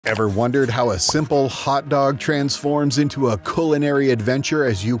Ever wondered how a simple hot dog transforms into a culinary adventure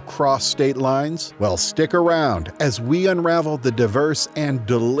as you cross state lines? Well, stick around as we unravel the diverse and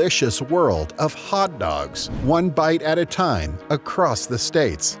delicious world of hot dogs, one bite at a time across the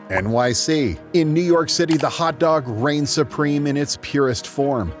states. NYC. In New York City, the hot dog reigns supreme in its purest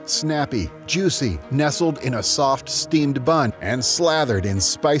form. Snappy, juicy, nestled in a soft steamed bun, and slathered in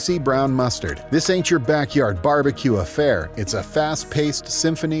spicy brown mustard. This ain't your backyard barbecue affair. It's a fast-paced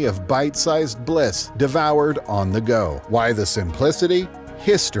symphony of bite-sized bliss, devoured on the go. Why the simplicity?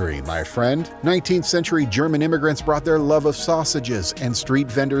 History, my friend. 19th century German immigrants brought their love of sausages, and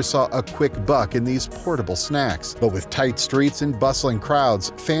street vendors saw a quick buck in these portable snacks. But with tight streets and bustling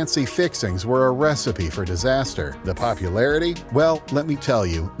crowds, fancy fixings were a recipe for disaster. The popularity? Well, let me tell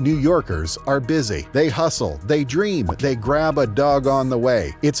you, New Yorkers are busy. They hustle, they dream, they grab a dog on the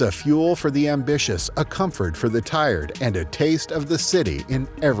way. It's a fuel for the ambitious, a comfort for the tired, and a taste of the city in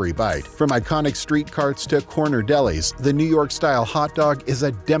every bite. From iconic street carts to corner delis, the New York-style hot dog is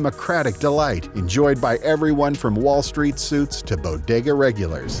a democratic delight, enjoyed by everyone from Wall Street suits to bodega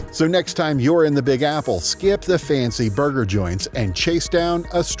regulars. So next time you're in the Big Apple, skip the fancy burger joints and chase down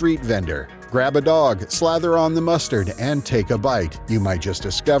a street vendor. Grab a dog, slather on the mustard, and take a bite. You might just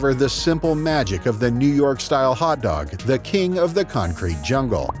discover the simple magic of the New York-style hot dog, the king of the concrete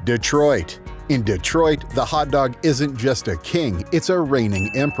jungle. Detroit. In Detroit, the hot dog isn't just a king, it's a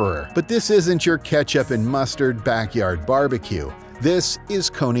reigning emperor. But this isn't your ketchup and mustard backyard barbecue. This is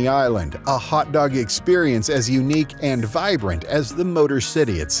Coney Island, a hot dog experience as unique and vibrant as the Motor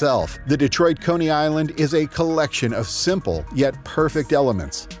City itself. The Detroit Coney Island is a collection of simple yet perfect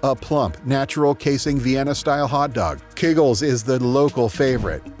elements. A plump, natural casing Vienna-style hot dog. Kegel's is the local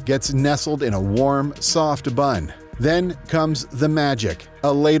favorite. Gets nestled in a warm, soft bun. Then comes the magic.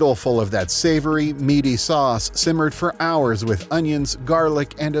 A ladle full of that savory, meaty sauce simmered for hours with onions,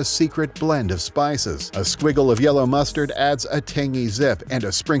 garlic, and a secret blend of spices. A squiggle of yellow mustard adds a tangy zip, and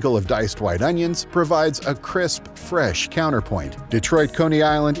a sprinkle of diced white onions provides a crisp, fresh counterpoint. Detroit Coney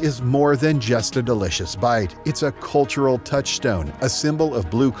Island is more than just a delicious bite. It's a cultural touchstone, a symbol of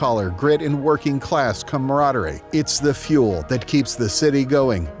blue-collar grit and working-class camaraderie. It's the fuel that keeps the city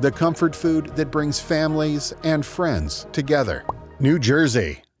going, the comfort food that brings families and friends together. New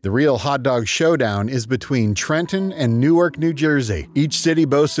Jersey. The real hot dog showdown is between Trenton and Newark, New Jersey. Each city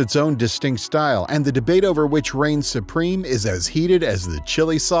boasts its own distinct style, and the debate over which reigns supreme is as heated as the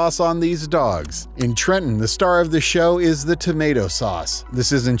chili sauce on these dogs. In Trenton, the star of the show is the tomato sauce.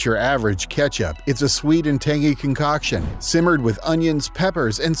 This isn't your average ketchup. It's a sweet and tangy concoction, simmered with onions,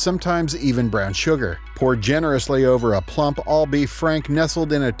 peppers, and sometimes even brown sugar. Poured generously over a plump all-beef frank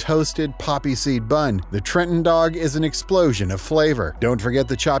nestled in a toasted poppy seed bun, the Trenton dog is an explosion of flavor. Don't forget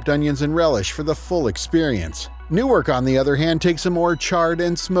the chopped onions and relish for the full experience. Newark, on the other hand, takes a more charred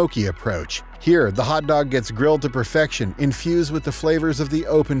and smoky approach. Here, the hot dog gets grilled to perfection, infused with the flavors of the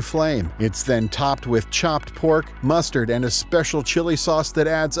open flame. It's then topped with chopped pork, mustard, and a special chili sauce that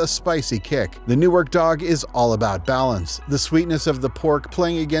adds a spicy kick. The Newark dog is all about balance, the sweetness of the pork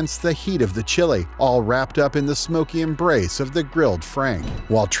playing against the heat of the chili, all wrapped up in the smoky embrace of the grilled frank.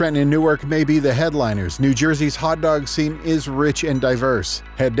 While Trenton and Newark may be the headliners, New Jersey's hot dog scene is rich and diverse.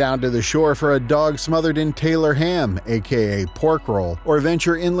 Head down to the shore for a dog smothered in Taylor ham, aka pork roll, or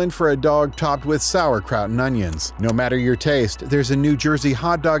venture inland for a dog topped with sauerkraut and onions. No matter your taste, there's a New Jersey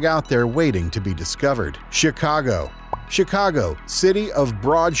hot dog out there waiting to be discovered. Chicago. Chicago, city of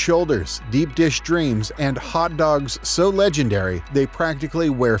broad shoulders, deep dish dreams, and hot dogs so legendary they practically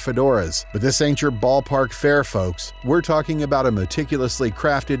wear fedoras. But this ain't your ballpark fare, folks. We're talking about a meticulously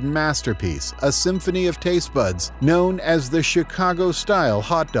crafted masterpiece, a symphony of taste buds, known as the Chicago-style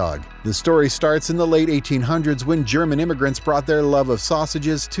hot dog. The story starts in the late 1800s when German immigrants brought their love of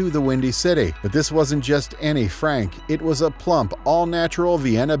sausages to the Windy City. But this wasn't just any frank, it was a plump, all-natural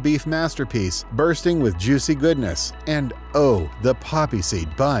Vienna beef masterpiece, bursting with juicy goodness. And oh, the poppy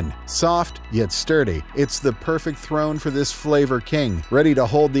seed bun. Soft yet sturdy, it's the perfect throne for this flavor king, ready to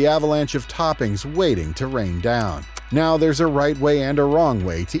hold the avalanche of toppings waiting to rain down. Now, there's a right way and a wrong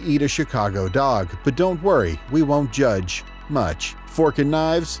way to eat a Chicago dog, but don't worry, we won't judge much. Fork and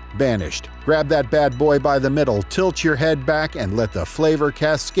knives, banished. Grab that bad boy by the middle, tilt your head back, and let the flavor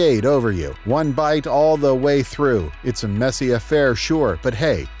cascade over you. One bite all the way through. It's a messy affair, sure, but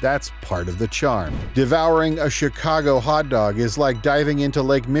hey, that's part of the charm. Devouring a Chicago hot dog is like diving into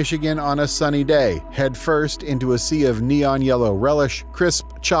Lake Michigan on a sunny day, head first into a sea of neon yellow relish,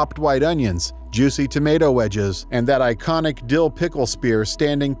 crisp chopped white onions, juicy tomato wedges, and that iconic dill pickle spear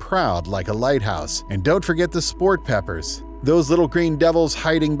standing proud like a lighthouse. And don't forget the sport peppers. those little green devils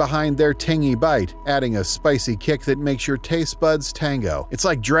hiding behind their tangy bite, adding a spicy kick that makes your taste buds tango. It's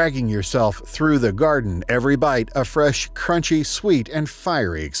like dragging yourself through the garden, every bite a fresh, crunchy, sweet, and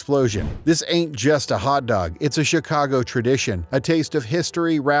fiery explosion. This ain't just a hot dog, it's a Chicago tradition, a taste of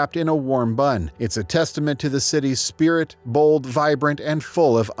history wrapped in a warm bun. It's a testament to the city's spirit, bold, vibrant, and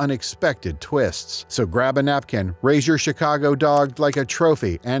full of unexpected twists. So grab a napkin, raise your Chicago dog like a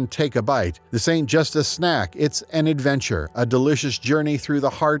trophy, and take a bite. This ain't just a snack, it's an adventure, a delicious journey through the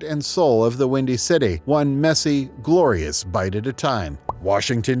heart and soul of the Windy City, one messy, glorious bite at a time.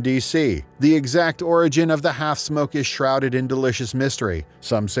 Washington, D.C. The exact origin of the half-smoke is shrouded in delicious mystery.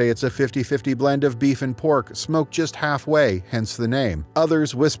 Some say it's a 50-50 blend of beef and pork, smoked just halfway, hence the name.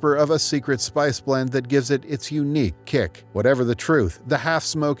 Others whisper of a secret spice blend that gives it its unique kick. Whatever the truth, the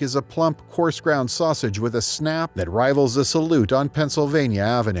half-smoke is a plump, coarse-ground sausage with a snap that rivals a salute on Pennsylvania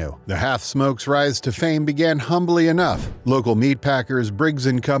Avenue. The half-smoke's rise to fame began humbly enough. Local meat packers Briggs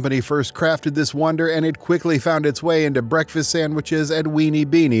 & Company first crafted this wonder, and it quickly found its way into breakfast sandwiches at Weenie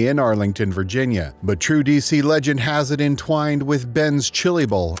Beanie in Arlington, Virginia. But true DC legend has it entwined with Ben's Chili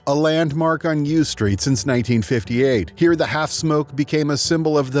Bowl, a landmark on U Street since 1958. Here, the half-smoke became a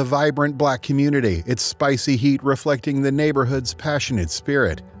symbol of the vibrant black community, its spicy heat reflecting the neighborhood's passionate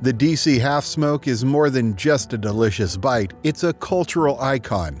spirit. The DC half-smoke is more than just a delicious bite, it's a cultural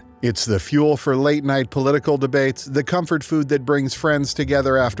icon. It's the fuel for late-night political debates, the comfort food that brings friends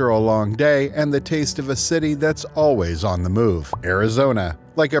together after a long day, and the taste of a city that's always on the move. Arizona.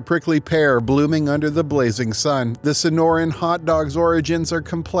 Like a prickly pear blooming under the blazing sun, the Sonoran hot dog's origins are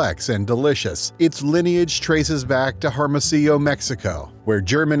complex and delicious. Its lineage traces back to Hermosillo, Mexico, where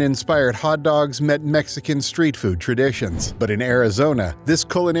German-inspired hot dogs met Mexican street food traditions. But in Arizona, this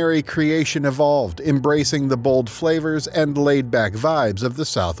culinary creation evolved, embracing the bold flavors and laid-back vibes of the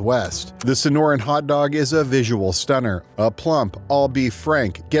Southwest. The Sonoran hot dog is a visual stunner. A plump, all-beef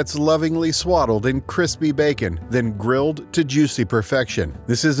frank gets lovingly swaddled in crispy bacon, then grilled to juicy perfection.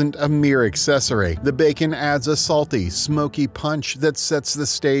 This isn't a mere accessory. The bacon adds a salty, smoky punch that sets the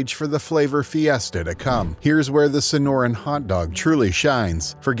stage for the flavor fiesta to come. Here's where the Sonoran hot dog truly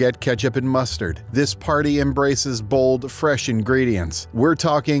shines. Forget ketchup and mustard. This party embraces bold, fresh ingredients. We're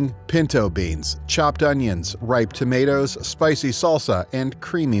talking pinto beans, chopped onions, ripe tomatoes, spicy salsa, and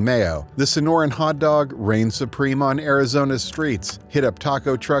creamy mayo. The Sonoran hot dog reigns supreme on Arizona's streets. Hit up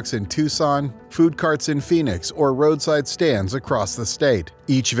taco trucks in Tucson, food carts in Phoenix, or roadside stands across the state.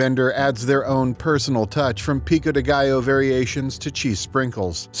 Each vendor adds their own personal touch, from pico de gallo variations to cheese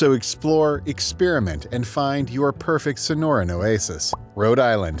sprinkles. So explore, experiment, and find your perfect Sonoran oasis. Rhode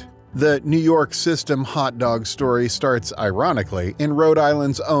Island. The New York system hot dog story starts, ironically, in Rhode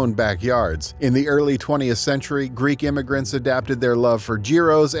Island's own backyards. In the early 20th century, Greek immigrants adapted their love for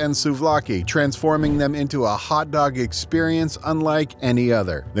gyros and souvlaki, transforming them into a hot dog experience unlike any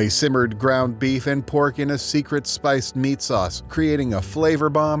other. They simmered ground beef and pork in a secret spiced meat sauce, creating a flavor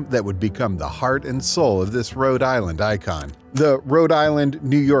bomb that would become the heart and soul of this Rhode Island icon. The Rhode Island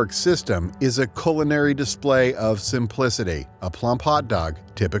New York system is a culinary display of simplicity. A plump hot dog,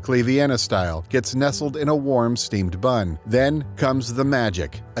 typically Vienna style, gets nestled in a warm steamed bun. Then comes the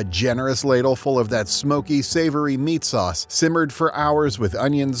magic, a generous ladle full of that smoky, savory meat sauce, simmered for hours with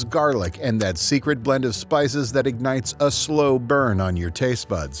onions, garlic, and that secret blend of spices that ignites a slow burn on your taste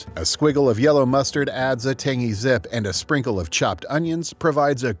buds. A squiggle of yellow mustard adds a tangy zip, and a sprinkle of chopped onions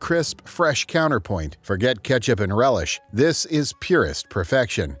provides a crisp, fresh counterpoint. Forget ketchup and relish. This is purest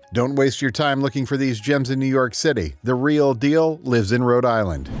perfection. Don't waste your time looking for these gems in New York City. The real deal lives in Rhode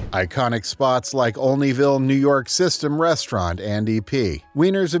Island. Iconic spots like Olneyville New York System Restaurant and EP.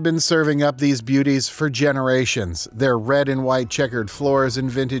 Wieners have been serving up these beauties for generations, their red and white checkered floors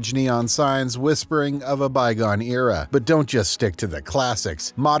and vintage neon signs whispering of a bygone era. But don't just stick to the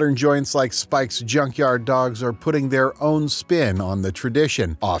classics. Modern joints like Spike's Junkyard Dogs are putting their own spin on the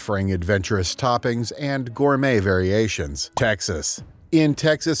tradition, offering adventurous toppings and gourmet variations. Texas. In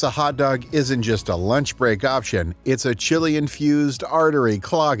Texas, a hot dog isn't just a lunch break option, it's a chili-infused,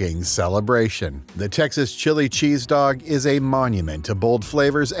 artery-clogging celebration. The Texas chili cheese dog is a monument to bold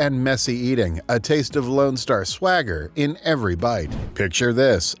flavors and messy eating, a taste of Lone Star swagger in every bite. Picture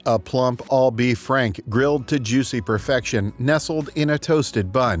this, a plump all-beef frank grilled to juicy perfection, nestled in a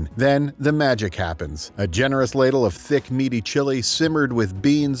toasted bun. Then the magic happens. A generous ladle of thick, meaty chili simmered with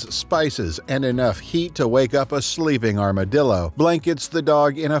beans, spices, and enough heat to wake up a sleeping armadillo blankets the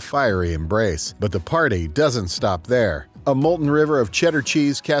dog in a fiery embrace. But the party doesn't stop there. A molten river of cheddar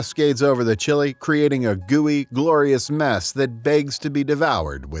cheese cascades over the chili, creating a gooey, glorious mess that begs to be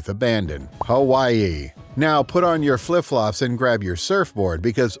devoured with abandon. Hawaii. Now put on your flip-flops and grab your surfboard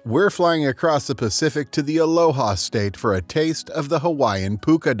because we're flying across the Pacific to the Aloha State for a taste of the Hawaiian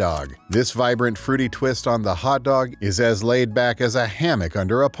puka dog. This vibrant, fruity twist on the hot dog is as laid back as a hammock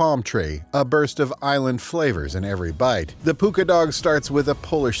under a palm tree, a burst of island flavors in every bite. The puka dog starts with a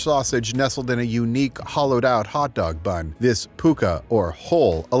Polish sausage nestled in a unique, hollowed-out hot dog bun. This puka, or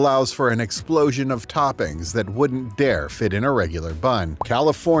whole, allows for an explosion of toppings that wouldn't dare fit in a regular bun.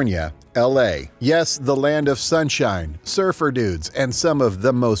 California, LA. Yes, the land of sunshine, surfer dudes, and some of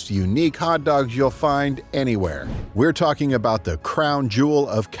the most unique hot dogs you'll find anywhere. We're talking about the crown jewel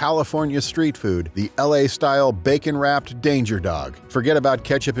of California street food, the LA-style bacon-wrapped Danger Dog. Forget about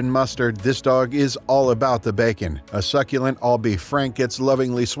ketchup and mustard, this dog is all about the bacon. A succulent, I'll be frank, gets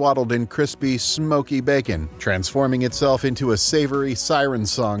lovingly swaddled in crispy, smoky bacon, transforming itself into a savory siren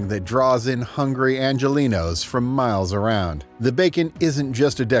song that draws in hungry Angelinos from miles around. The bacon isn't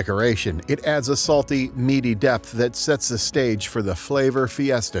just a decoration, it adds a salty, meaty depth that sets the stage for the flavor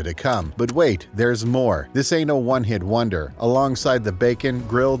fiesta to come. But wait, there's more. This ain't a one-hit wonder. Alongside the bacon,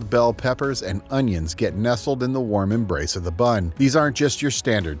 grilled bell peppers and onions get nestled in the warm embrace of the bun. These aren't just your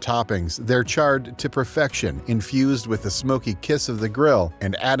standard toppings, they're charred to perfection, infused with the smoky kiss of the grill,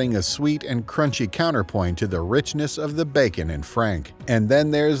 and adding a sweet and crunchy counterpoint to the richness of the bacon and frank. And then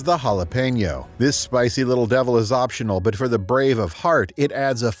there's the jalapeno. This spicy little devil is optional, but for the brave of heart, it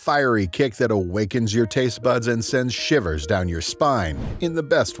adds a fiery kick that awakens your taste buds and sends shivers down your spine, in the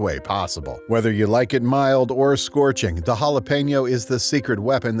best way possible. Whether you like it mild or scorching, the jalapeno is the secret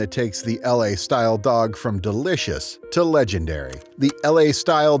weapon that takes the LA-style dog from delicious to legendary. The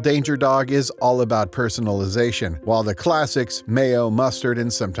LA-style Danger Dog is all about personalization. While the classics, mayo, mustard,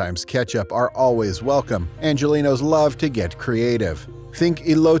 and sometimes ketchup, are always welcome, Angelinos love to get creative. Think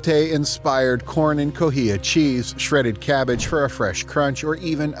elote-inspired corn and cojilla cheese, shredded cabbage for a fresh crunch, or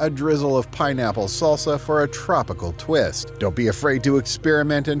even a drizzle of pineapple salsa for a tropical twist. Don't be afraid to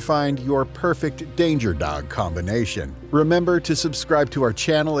experiment and find your perfect Danger Dog combination. Remember to subscribe to our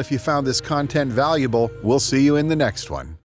channel if you found this content valuable. We'll see you in the next one.